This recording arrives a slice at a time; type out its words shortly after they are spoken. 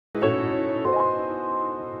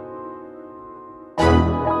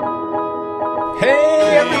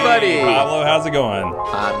buddy. Pablo, how's it going?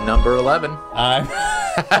 I'm number 11. I'm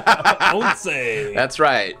don't say. That's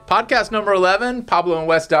right. Podcast number 11,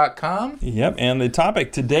 PabloandWest.com. Yep, and the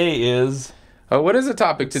topic today is... Oh, what is the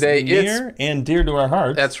topic today? Near and dear to our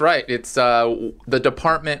hearts. That's right. It's the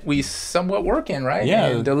department we somewhat work in, right? Yeah.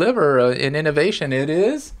 And deliver in innovation. It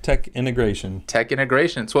is? Tech integration. Tech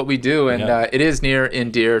integration. It's what we do, and Yeah. it is near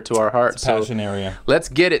and dear to our hearts. It's a passion area. Let's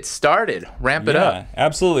get it started. Ramp it up.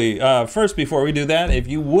 Absolutely. First, before we do that, if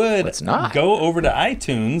you would Let's not. go over to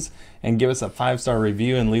iTunes and give us a 5-star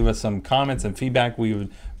review and leave us some comments and feedback, we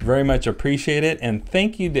would very much appreciate it. And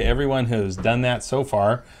thank you to everyone who's done that so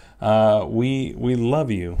far. We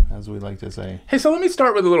love you, as we like to say. Hey, so let me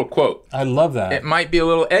start with a little quote. I love that. It might be a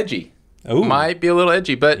little edgy. Ooh. Might be a little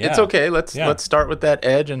edgy, but it's Yeah. okay. Let's Yeah. start with that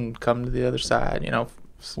edge and come to the other side,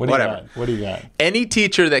 What do whatever. you got? What do you got? Any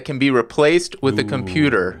teacher that can be replaced with a Ooh.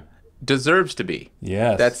 computer deserves to be.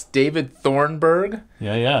 Yes. That's David Thornburg,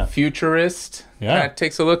 Yeah. futurist. Yeah. Kind of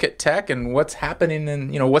takes a look at tech and what's happening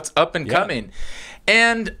and what's up and Yeah. coming.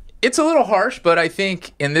 And it's a little harsh, but I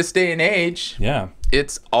think in this day and age, Yeah.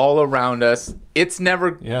 it's all around us. It's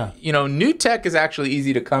never, Yeah. new tech is actually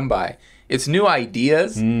easy to come by. It's new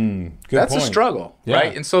ideas. Good That's point. a struggle, Yeah.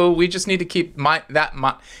 right? And so we just need to keep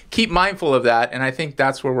mindful of that. And I think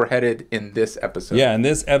that's where we're headed in this episode. Yeah, in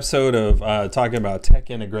this episode of talking about tech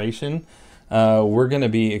integration, we're going to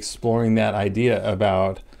be exploring that idea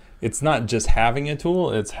about it's not just having a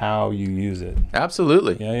tool, it's how you use it.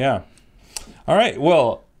 Absolutely. Yeah. All right,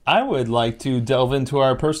 well, I would like to delve into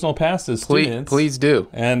our personal past as students. Please do.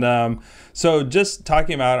 And so just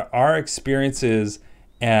talking about our experiences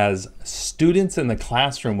as students in the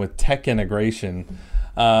classroom with tech integration.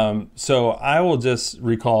 So I will just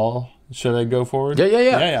recall, should I go forward?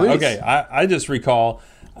 Yeah. Please. Okay, I just recall,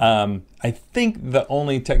 I think the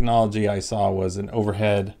only technology I saw was an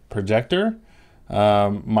overhead projector.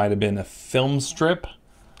 Might have been a film strip.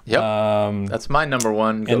 Yep. That's my number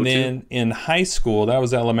one go-to. And then in high school, that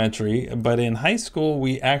was elementary, but in high school,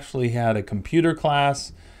 we actually had a computer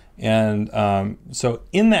class. And so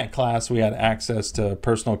in that class, we had access to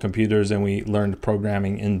personal computers and we learned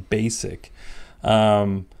programming in BASIC.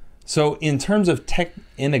 So in terms of tech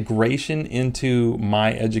integration into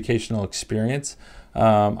my educational experience,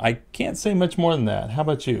 I can't say much more than that. How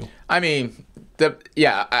about you? I mean,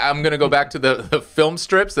 I'm going to go back to the film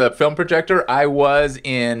strips, the film projector. I was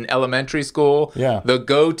in elementary school. Yeah. The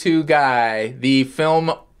go-to guy, the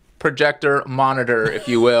film projector monitor, if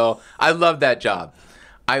you will. I loved that job.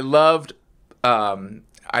 I loved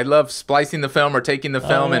splicing the film or taking the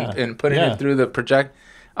film and putting it through the project.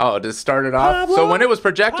 Oh, to start it off. Pablo, So when it was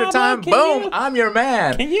projector time, boom, I'm your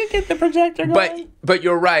man. Can you get the projector going? But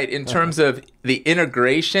you're right in terms of the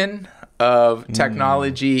integration of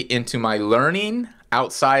technology into my learning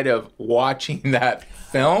outside of watching that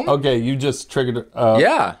film. Okay, you just triggered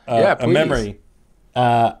a a memory.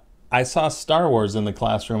 I saw Star Wars in the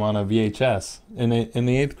classroom on a VHS in the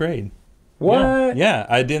 8th grade. What? Yeah,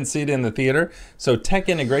 I didn't see it in the theater. So tech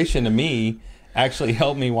integration to me actually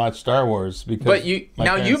helped me watch Star Wars because. But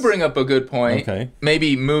you bring up a good point. Okay.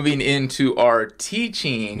 Maybe moving into our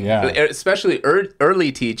teaching, especially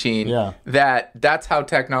early teaching. Yeah. That's how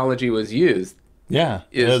technology was used. Yeah.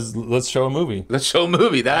 Let's show a movie. Let's show a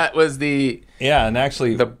movie. That was the. Yeah, and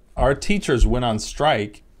actually, our teachers went on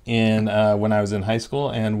strike when I was in high school,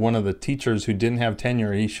 and one of the teachers who didn't have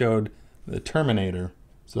tenure, he showed the Terminator.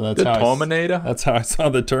 So that's that's how I saw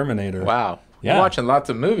the Terminator. Wow. Yeah. You're watching lots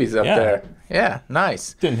of movies up there. Yeah,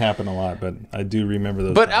 nice. Didn't happen a lot, but I do remember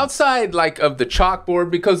those. But times. outside of the chalkboard,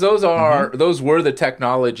 because those were the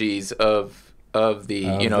technologies of the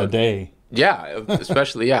the day. Yeah,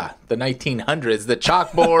 especially the 1900s, the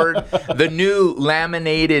chalkboard, the new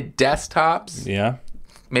laminated desktops. Yeah.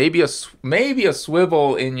 Maybe a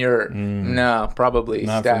swivel in your no, probably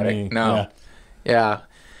Not static. for me. No. Yeah.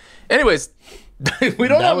 Anyways, we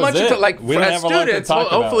don't have much to as students.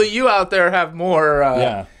 Hopefully you out there have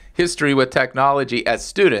more history with technology as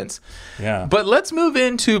students. Yeah. But let's move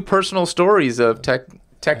into personal stories of tech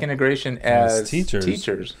integration as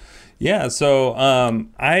teachers. Yeah, so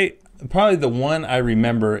I probably the one I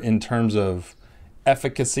remember in terms of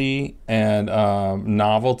efficacy and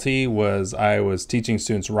novelty was I was teaching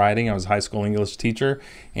students writing. I was a high school English teacher,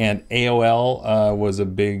 and AOL was a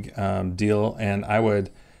big deal, and I would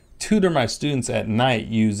tutor my students at night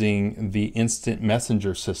using the instant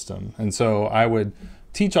messenger system. And so I would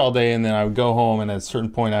teach all day, and then I would go home, and at a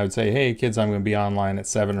certain point I would say, hey kids, I'm going to be online at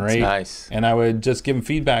 7 or 8. Nice. And I would just give them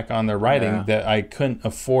feedback on their writing that I couldn't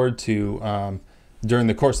afford to during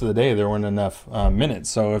the course of the day. There weren't enough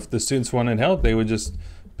minutes. So if the students wanted help, they would just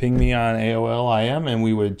ping me on AOL IM and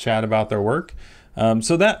we would chat about their work.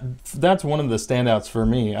 So that's one of the standouts for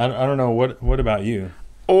me. I don't know, what about you?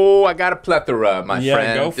 Oh, I got a plethora, my friend.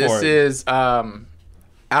 Yeah, go for it. This is, I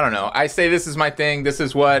don't know. I say this is my thing. This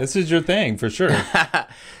is your thing, for sure.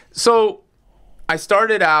 So I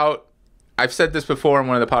started out, I've said this before in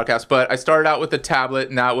one of the podcasts, but I started out with a tablet,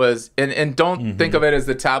 and that was, and don't think of it as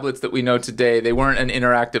the tablets that we know today. They weren't an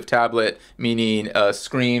interactive tablet, meaning a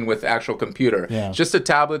screen with actual computer. Yeah. It's just a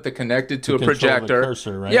tablet that connected to a projector. The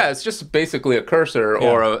cursor, right? Yeah, it's just basically a cursor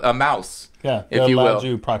or a mouse. Yeah, if you will. It allowed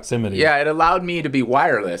you proximity. Yeah, it allowed me to be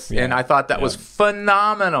wireless, and I thought that was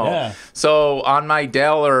phenomenal. Yeah. So on my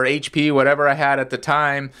Dell or HP, whatever I had at the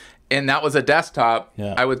time, and that was a desktop,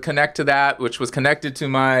 I would connect to that, which was connected to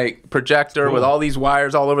my projector with all these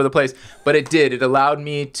wires all over the place. But it allowed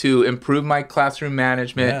me to improve my classroom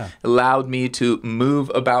management, allowed me to move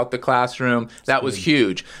about the classroom. That was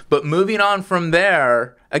huge. But moving on from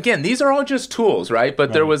there, again, these are all just tools, right?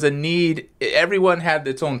 But there was a need. Everyone had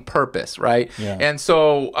its own purpose, right? Yeah. And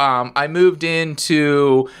so I moved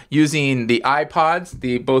into using the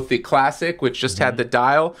iPods, both the Classic, which just had the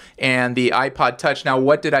dial, and the iPod Touch. Now,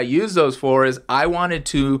 what did I use those for? Is I wanted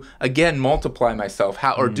to, again, multiply myself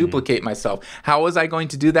or duplicate myself. How was I going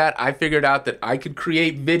to do that? I figured out that I could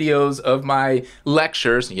create videos of my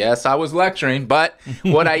lectures. Yes, I was lecturing, but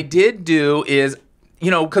what I did do is,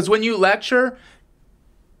 because when you lecture,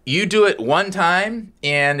 you do it one time,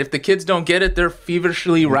 and if the kids don't get it, they're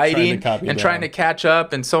feverishly writing and trying to catch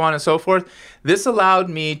up and so on and so forth. This allowed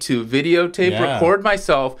me to videotape, record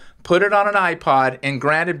myself, put it on an iPod, and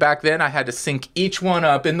granted, back then I had to sync each one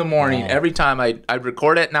up in the morning. Every time I'd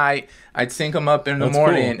record at night, I'd sync them up in the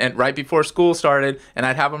morning and right before school started, and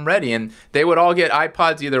I'd have them ready. And they would all get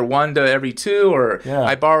iPods, either one to every two, or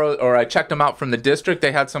I borrowed, or I checked them out from the district.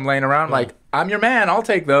 They had some laying around. Like, I'm your man, I'll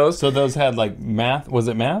take those. So those had like math. Was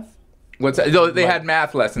it math? What's that? They had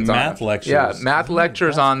math lessons on them. Math lectures. Yeah, math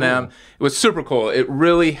lectures on them. It was super cool. It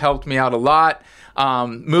really helped me out a lot.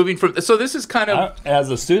 So this is kind of...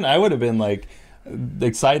 as a student, I would have been like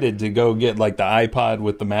excited to go get like the iPod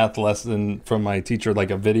with the math lesson from my teacher,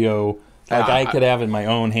 like a video... Like I could have in my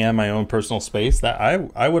own hand, my own personal space. That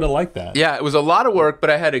I would have liked that. Yeah, it was a lot of work, but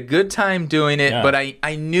I had a good time doing it. Yeah. But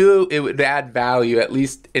I knew it would add value, at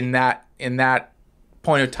least in that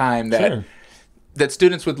point of time, that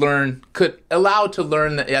students could allow to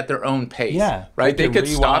learn at their own pace. Yeah, right. They could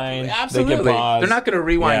rewind, stop. Absolutely, they are not going to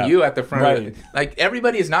rewind you at the front. Right. Like,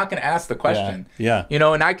 everybody is not going to ask the question. Yeah.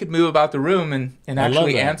 And I could move about the room and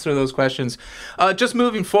actually answer those questions. Just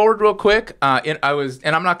moving forward real quick. And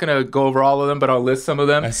I'm not going to go over all of them, but I'll list some of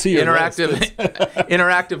them. I see your interactive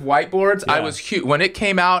whiteboards. Yeah. I was huge when it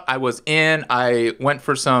came out. I went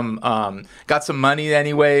for some, got some money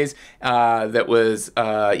anyways. That was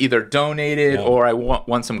either donated or I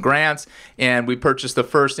won some grants, and we purchased the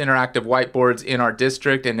first interactive whiteboards in our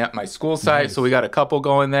district and at my school site. Nice. So we got a couple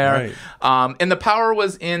going there. Right. And the power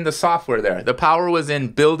was in the software there. The power was in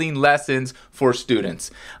building lessons for students.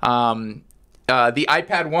 The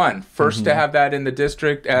iPad 1, first to have that in the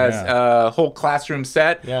district as a whole classroom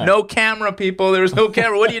set. Yeah. No camera, people. There's no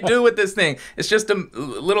camera. What do you do with this thing? It's just a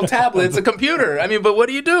little tablet. It's a computer. I mean, but what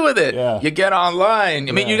do you do with it? Yeah. You get online.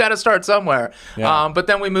 I mean, you got to start somewhere. Yeah. But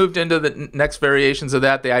then we moved into the next variations of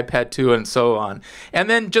that, the iPad 2 and so on. And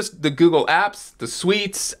then just the Google Apps, the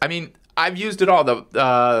suites. I mean, I've used it all.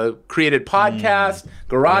 The created podcast,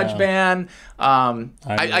 GarageBand.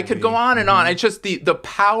 I could go on and on. It's just the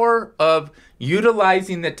power of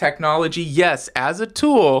utilizing the technology, yes, as a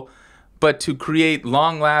tool, but to create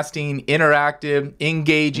long-lasting, interactive,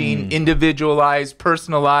 engaging, individualized,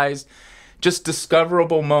 personalized, just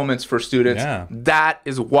discoverable moments for students. Yeah. That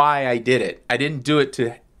is why I did it. I didn't do it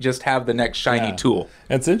to just have the next shiny tool.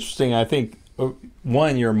 It's interesting. I think,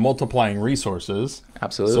 one, you're multiplying resources.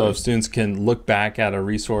 Absolutely. So if students can look back at a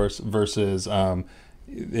resource versus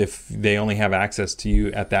if they only have access to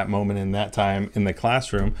you at that moment in that time in the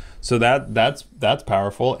classroom. So that's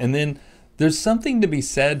powerful. And then there's something to be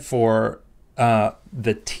said for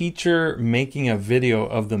the teacher making a video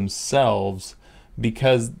of themselves,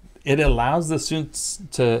 because it allows the students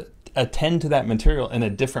to attend to that material in a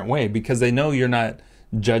different way, because they know you're not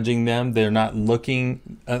judging them. They're not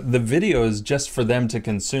looking. The video is just for them to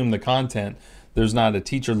consume the content. There's not a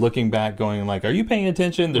teacher looking back going like, are you paying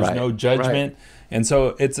attention? There's no judgment. Right. And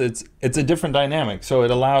so it's a different dynamic. So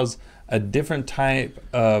it allows a different type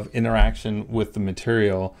of interaction with the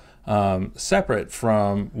material, separate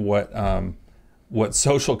from what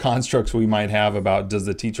social constructs we might have about, does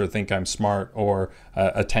the teacher think I'm smart or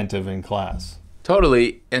attentive in class?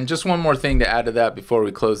 Totally. And just one more thing to add to that before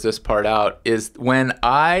we close this part out is when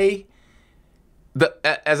I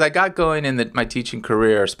as I got going in my teaching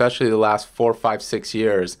career, especially the last 4, 5, 6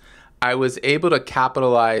 years, I was able to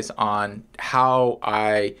capitalize on how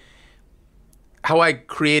I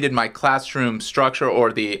created my classroom structure,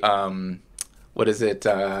 or the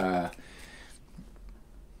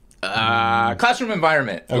classroom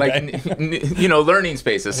environment, like learning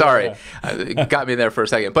spaces. Sorry, got me there for a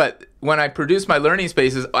second. But when I produced my learning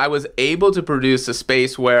spaces, I was able to produce a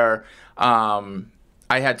space where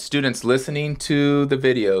I had students listening to the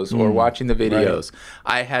videos or watching the videos.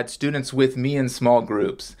 Right. I had students with me in small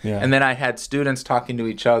groups. Yeah. And then I had students talking to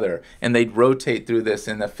each other, and they'd rotate through this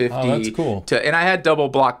in the 50 that's cool. And I had double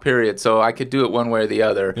block periods, so I could do it one way or the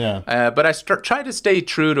other. Yeah. But I tried to stay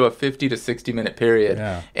true to a 50 to 60 minute period.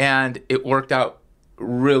 Yeah. And it worked out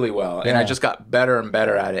really well. And I just got better and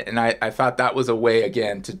better at it. And I thought that was a way,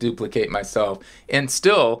 again, to duplicate myself and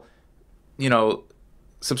still,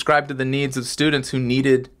 subscribe to the needs of students who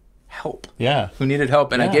needed help. Yeah. Who needed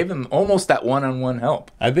help. And I gave them almost that one-on-one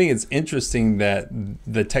help. I think it's interesting that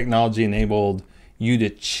the technology enabled you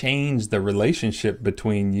to change the relationship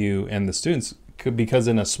between you and the students, because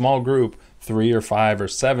in a small group, 3 or 5 or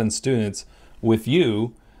 7 students with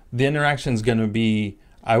you, the interaction is going to be,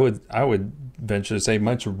 I would venture to say,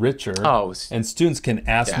 much richer. Oh, and students can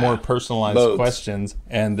ask more personalized questions,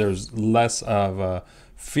 and there's less of a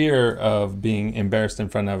fear of being embarrassed in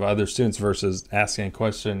front of other students versus asking a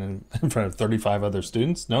question in front of 35 other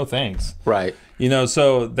students. No thanks. Right.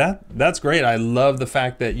 So that's great. I love the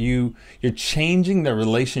fact that you're changing the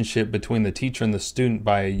relationship between the teacher and the student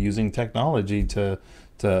by using technology to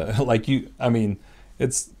like you. I mean,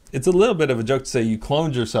 it's a little bit of a joke to say you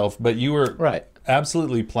cloned yourself, but you were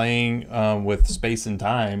absolutely playing with space and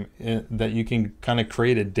time, that you can kind of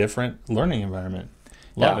create a different learning environment.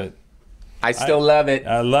 Love it. I still love it.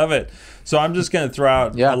 I love it. So I'm just going to throw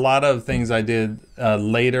out a lot of things I did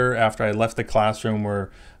later after I left the classroom were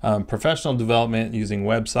professional development using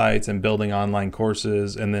websites and building online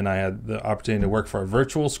courses. And then I had the opportunity to work for a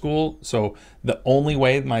virtual school. So the only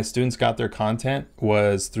way my students got their content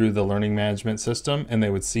was through the learning management system, and they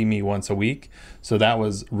would see me once a week. So that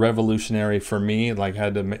was revolutionary for me. Like,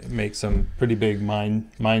 had to make some pretty big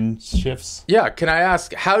mind shifts. Yeah. Can I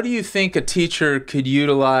ask, how do you think a teacher could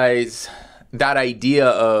utilize that idea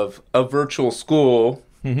of a virtual school,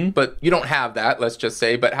 but you don't have that, let's just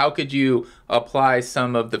say, but how could you apply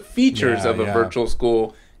some of the features of a virtual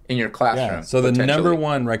school in your classroom? Yeah. So the number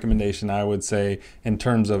one recommendation I would say in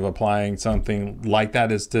terms of applying something like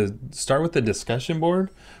that is to start with the discussion board,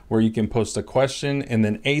 where you can post a question, and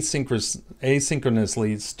then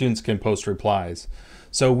asynchronously students can post replies.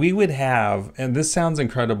 So we would have, and this sounds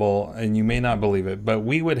incredible and you may not believe it, but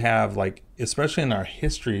we would have, like, especially in our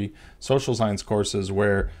history, social science courses,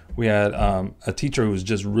 where we had a teacher who was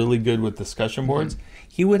just really good with discussion boards.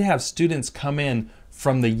 He would have students come in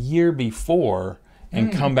from the year before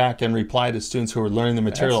and come back and reply to students who were learning the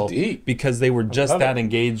material because they were just that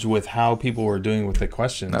engaged with how people were doing with the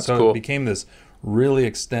questions. That's so cool. It became this really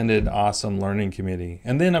extended, awesome learning community.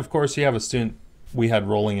 And then, of course, you have a student. We had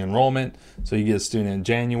rolling enrollment, so you get a student in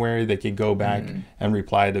January, they could go back and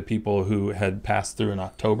reply to people who had passed through in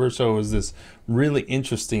October. So it was this really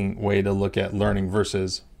interesting way to look at learning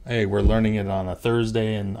versus, hey, we're learning it on a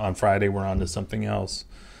Thursday and on Friday we're on to something else.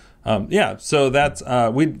 So that's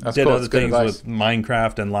we did cool. Other things with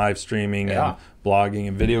Minecraft and live streaming and blogging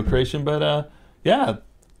and video creation, but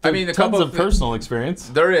I mean, a couple of personal experience.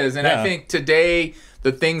 There is, and I think today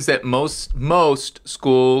the things that most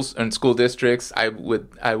schools and school districts, I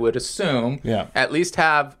would assume, at least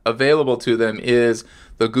have available to them is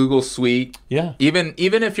the Google Suite. Yeah. Even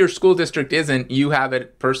if your school district isn't, you have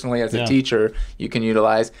it personally as a teacher. You can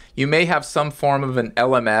utilize. You may have some form of an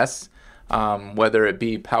LMS, whether it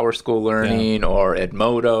be Power School Learning or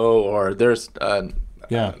Edmodo, or there's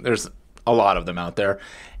a lot of them out there,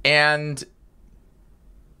 and.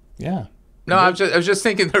 Yeah. No, I was just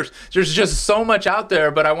thinking there's just so much out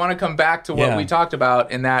there, but I want to come back to what we talked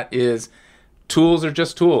about, and that is tools are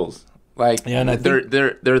just tools. Like, and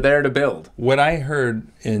they're there to build. What I heard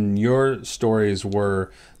in your stories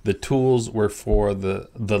were the tools were for the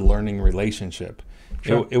learning relationship.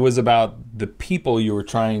 Sure. It was about the people you were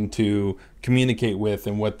trying to communicate with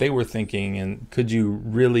and what they were thinking, and could you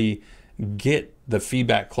really get the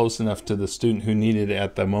feedback close enough to the student who needed it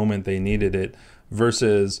at the moment they needed it,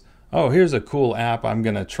 versus, oh, here's a cool app, I'm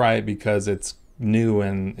going to try it because it's new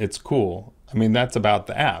and it's cool. I mean, that's about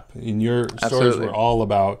the app. And your stories were all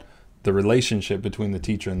about the relationship between the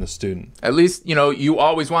teacher and the student. At least, you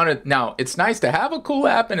always want to. Now, it's nice to have a cool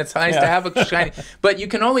app and it's nice to have a shiny, but you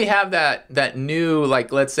can only have that new,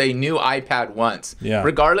 like, let's say, new iPad once. Yeah.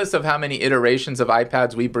 Regardless of how many iterations of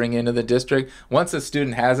iPads we bring into the district, once a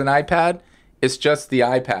student has an iPad, it's just the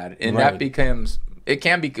iPad. And that becomes, it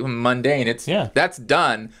can become mundane. That's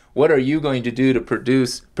done. What are you going to do to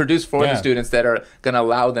produce for the students that are going to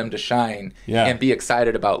allow them to shine and be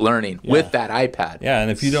excited about learning with that iPad? Yeah,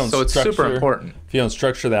 and if you don't, so it's super important. If you don't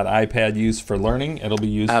structure that iPad use for learning, it'll be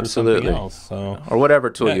used for something else. So, or whatever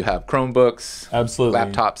tool you have, Chromebooks,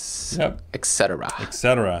 laptops, etc.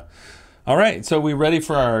 etc. All right, so we ready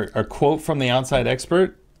for our quote from the outside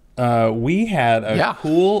expert? We had a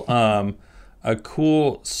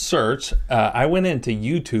cool search. I went into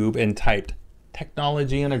YouTube and typed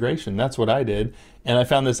technology integration. That's what I did. And I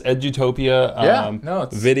found this Edutopia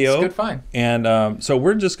video. It's good find. And so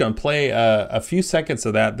we're just going to play a few seconds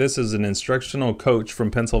of that. This is an instructional coach from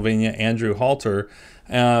Pennsylvania, Andrew Halter.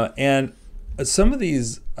 And some of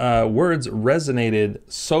these words resonated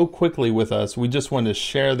so quickly with us. We just wanted to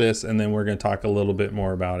share this, and then we're going to talk a little bit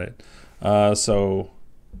more about it. So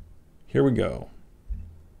here we go.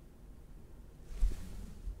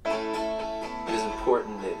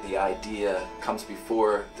 The idea comes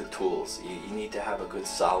before the tools. You need to have a good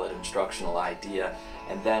solid instructional idea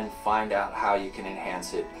and then find out how you can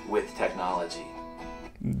enhance it with technology.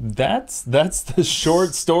 That's the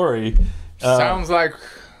short story. Sounds like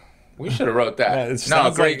we should have wrote that.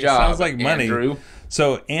 Great job. Sounds like money. Andrew.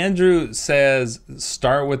 So Andrew says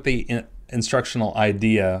start with the instructional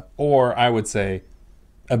idea, or I would say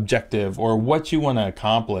objective, or what you want to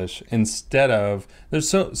accomplish, instead of, there's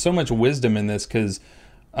so much wisdom in this, because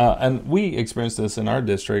and we experience this in our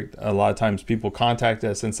district. A lot of times people contact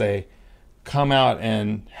us and say, come out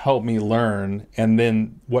and help me learn. And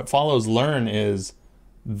then what follows learn is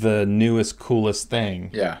the newest, coolest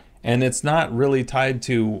thing. Yeah. And it's not really tied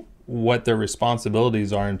to what their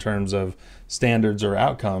responsibilities are in terms of standards or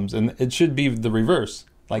outcomes. And it should be the reverse.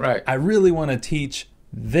 Like, I really want to teach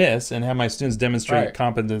this and have my students demonstrate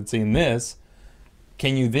competency in this.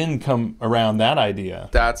 Can you then come around that idea?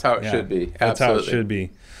 That's how it should be. That's how it should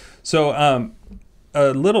be. So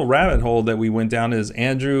a little rabbit hole that we went down is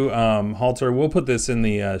Andrew Halter. We'll put this in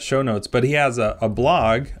the show notes, but he has a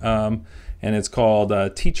blog, and it's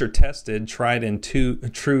called Teacher Tested, Tried and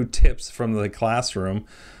True Tips from the Classroom.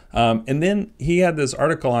 And then he had this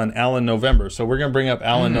article on Alan November. So we're going to bring up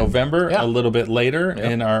Alan November a little bit later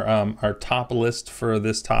in our top list for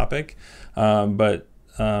this topic. But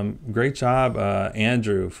great job,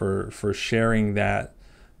 Andrew, for sharing that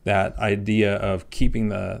idea of keeping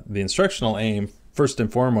the instructional aim first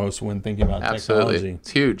and foremost when thinking about technology.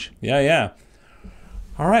 It's huge. Yeah.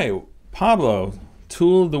 All right, Pablo,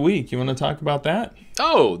 tool of the week. You want to talk about that?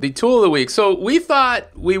 Oh, the tool of the week. So we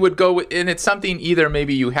thought we would go with, and it's something either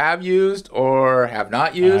maybe you have used or have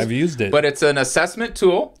not used. I've used it. But it's an assessment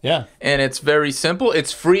tool. Yeah. And it's very simple.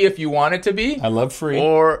 It's free if you want it to be. I love free.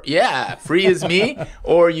 Or, free is me.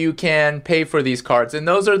 Or you can pay for these cards. And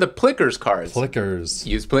those are the Plickers cards. Plickers.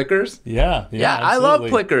 Use Plickers? Yeah, I love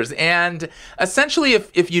Plickers. And essentially,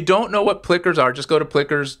 if you don't know what Plickers are, just go to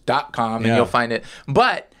plickers.com and you'll find it.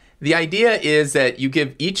 But the idea is that you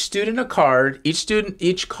give each student a card.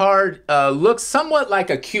 Each card looks somewhat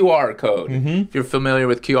like a QR code, if you're familiar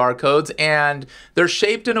with QR codes. And they're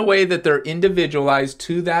shaped in a way that they're individualized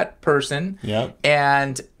to that person. Yep.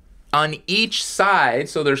 And on each side,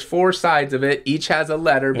 so there's 4 sides of it, each has a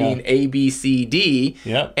letter being A, B, C, D.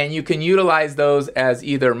 Yep. And you can utilize those as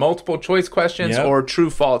either multiple choice questions or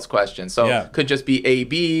true false questions. So it could just be A,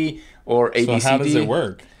 B or A, B, C, D. So how does it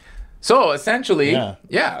work? So essentially,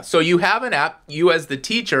 so you have an app. You as the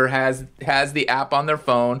teacher has the app on their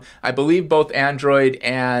phone. I believe both Android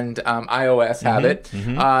and iOS have it.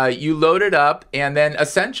 You load it up, and then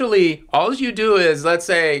essentially all you do is, let's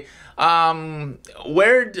say,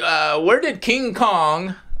 where did King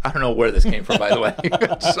Kong? I don't know where this came from, by the way.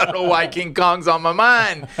 I don't know why King Kong's on my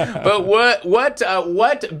mind. But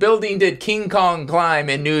what building did King Kong climb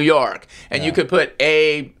in New York? And you could put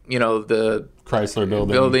A, the Chrysler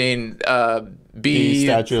Building. B,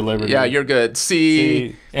 Statue of Liberty. Yeah, you're good.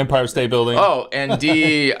 C, Empire State Building. Oh, and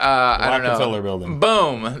D, I don't know. Rockefeller Building.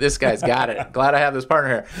 Boom. This guy's got it. Glad I have this partner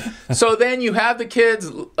here. So then you have the kids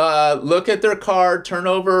look at their card, turn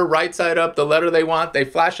over right side up the letter they want. They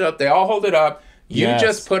flash it up. They all hold it up. You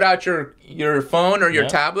just put out your phone or your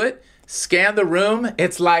tablet, scan the room,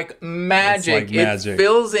 it's like magic. It's like magic. It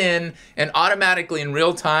fills in, and automatically in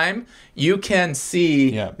real time, you can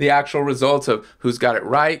see the actual results of who's got it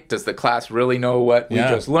right. Does the class really know what we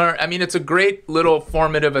just learned? I mean, it's a great little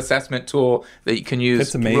formative assessment tool that you can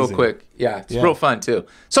use real quick. Yeah, it's real fun too.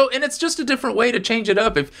 So, and it's just a different way to change it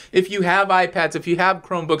up. If you have iPads, if you have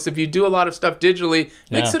Chromebooks, if you do a lot of stuff digitally,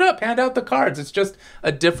 mix it up, hand out the cards. It's just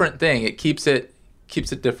a different thing. It keeps it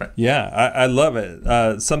different. Yeah, I love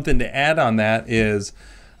it. Something to add on that is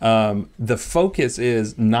the focus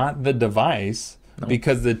is not the device,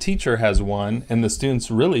 because the teacher has one and the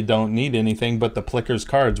students really don't need anything but the Plickers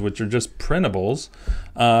cards, which are just printables.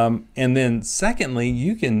 And then secondly,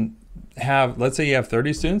 you can have, let's say you have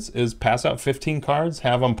 30 students, is pass out 15 cards,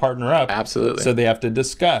 have them partner up. Absolutely. So they have to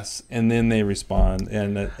discuss and then they respond.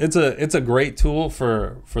 And it's a great tool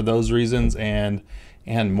for those reasons and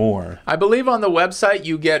more. I believe on the website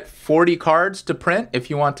you get 40 cards to print if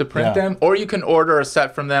you want to print them, or you can order a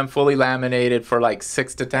set from them fully laminated for like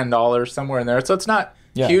 $6 to $10 somewhere in there. So it's not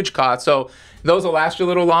huge cost. So those will last you a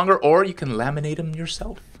little longer, or you can laminate them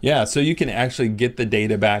yourself. Yeah, so you can actually get the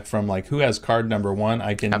data back from like who has card number 1.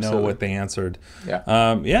 I can know what they answered.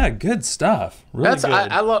 Yeah, good stuff. Really good.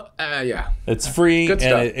 I love. It's free good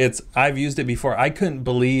and stuff. I've used it before. I couldn't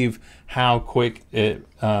believe how quick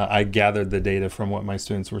I gathered the data from what my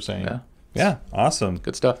students were saying. Yeah, awesome.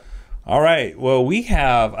 Good stuff. All right. Well, we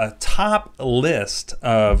have a top list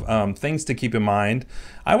of things to keep in mind.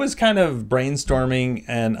 I was kind of brainstorming,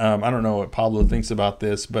 and I don't know what Pablo thinks about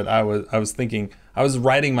this, but I was thinking, I was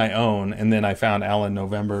writing my own, and then I found Alan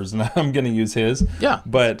November's, and I'm going to use his. Yeah.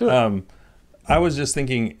 But I was just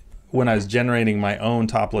thinking, when I was generating my own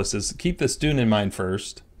top list, is keep the student in mind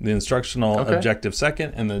first, the instructional objective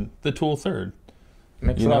second, and then the tool third.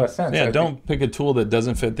 Makes a lot of sense. Yeah, don't pick a tool that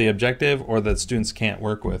doesn't fit the objective or that students can't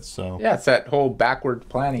work with. So yeah, it's that whole backward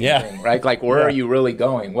planning thing, right? Like, where are you really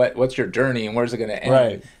going? What's your journey, and where's it going to end?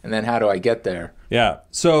 Right. And then how do I get there? Yeah.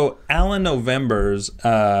 So Alan November's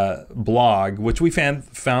blog, which we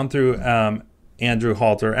found through Andrew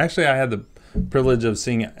Halter. Actually, I had the privilege of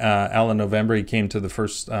seeing Alan November. He came to the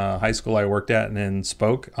first high school I worked at and then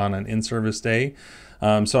spoke on an in-service day.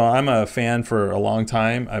 So I'm a fan for a long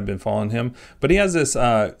time. I've been following him. But he has this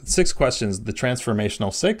 6 questions, the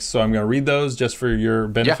transformational 6. So I'm going to read those just for your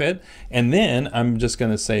benefit. And then I'm just going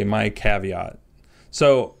to say my caveat.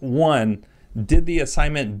 So 1, did the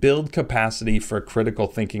assignment build capacity for critical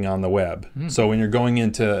thinking on the web? So when you're going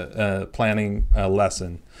into planning a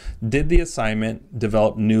lesson, did the assignment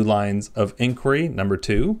develop new lines of inquiry? Number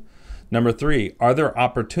 2. Number 3, are there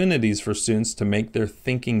opportunities for students to make their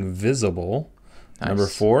thinking visible? Nice. Number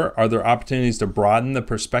 4, are there opportunities to broaden the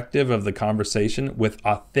perspective of the conversation with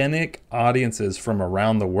authentic audiences from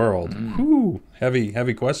around the world? Whew,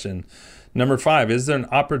 heavy question. Number 5, is there an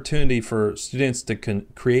opportunity for students to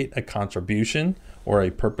create a contribution or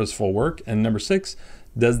a purposeful work? And number 6,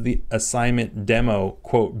 does the assignment demo,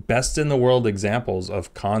 quote, best in the world examples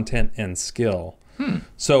of content and skill?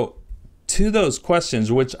 So to those questions,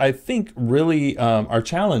 which I think really are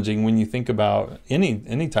challenging when you think about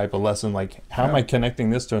any type of lesson, like how am I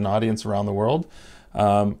connecting this to an audience around the world?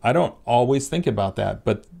 I don't always think about that,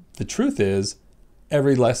 but the truth is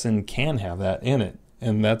every lesson can have that in it,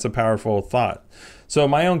 and that's a powerful thought. So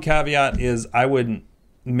my own caveat is I would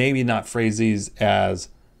maybe not phrase these as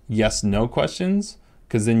yes/no questions,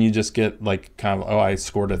 because then you just get like kind of, oh, I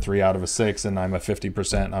scored a 3 out of a 6 and I'm a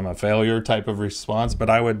 50%, I'm a failure type of response. But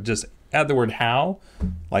I would just add the word how,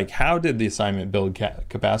 like how did the assignment build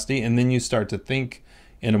capacity? And then you start to think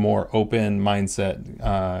in a more open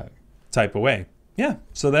mindset type of way. Yeah,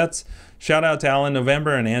 so that's shout out to Alan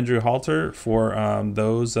November and Andrew Halter for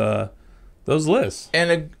those lists.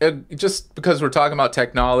 And just because we're talking about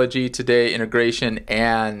technology today, integration,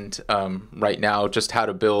 and right now just how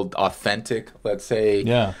to build authentic, let's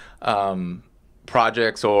say,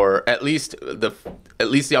 projects, or at least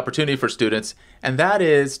the opportunity for students, and that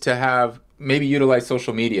is to have maybe utilize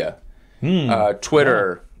social media,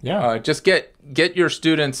 Twitter. Just get your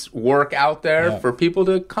students' work out there for people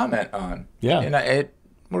to comment on. And it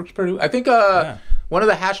works pretty well. I think one of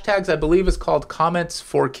the hashtags I believe is called comments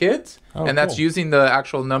for kids, and that's using the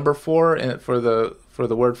actual number 4 for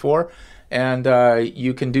the word for. And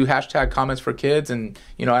you can do hashtag comments for kids, and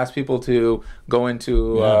ask people to go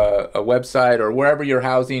into a website or wherever you're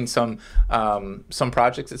housing some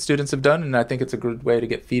projects that students have done, and I think it's a good way to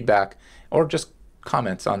get feedback or just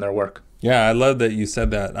comments on their work. Yeah, I love that you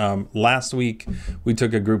said that. Last week, we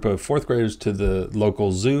took a group of 4th graders to the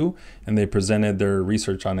local zoo, and they presented their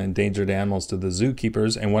research on endangered animals to the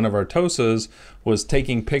zookeepers. And one of our TOSAs was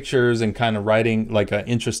taking pictures and kind of writing like an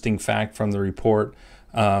interesting fact from the report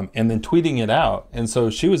and then tweeting it out. And so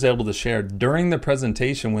she was able to share during the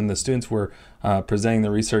presentation when the students were presenting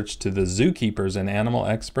the research to the zookeepers and animal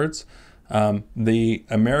experts. The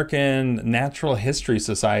American Natural History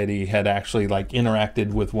Society had actually like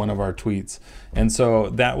interacted with one of our tweets. And so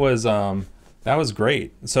that was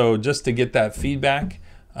great. So just to get that feedback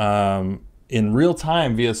in real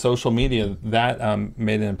time via social media, that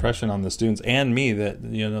made an impression on the students and me that,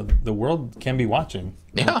 you know, the world can be watching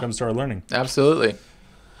when it comes to our learning. Absolutely.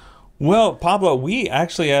 Well, Pablo, we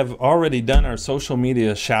actually have already done our social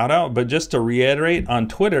media shout out, but just to reiterate, on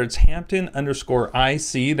Twitter, it's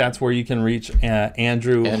Hampton_IC. That's where you can reach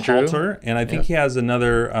Andrew Halter. And I think he has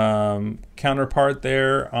another counterpart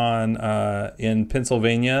there on in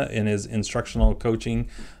Pennsylvania in his instructional coaching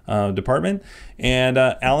department, and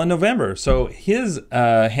Alan November. So his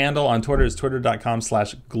handle on Twitter is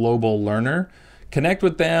twitter.com/globallearner. Connect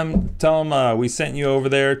with them, tell them we sent you over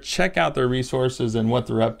there, check out their resources and what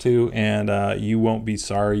they're up to, and you won't be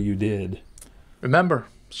sorry you did. Remember,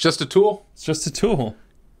 it's just a tool. It's just a tool.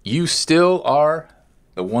 You still are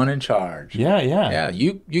the one in charge. Yeah.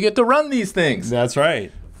 You get to run these things. That's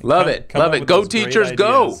right. Love it. Go teachers,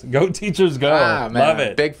 go. Go teachers, go. Man. Love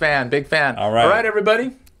it. Big fan. All right,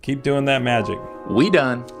 everybody. Keep doing that magic. We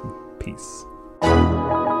done. Peace.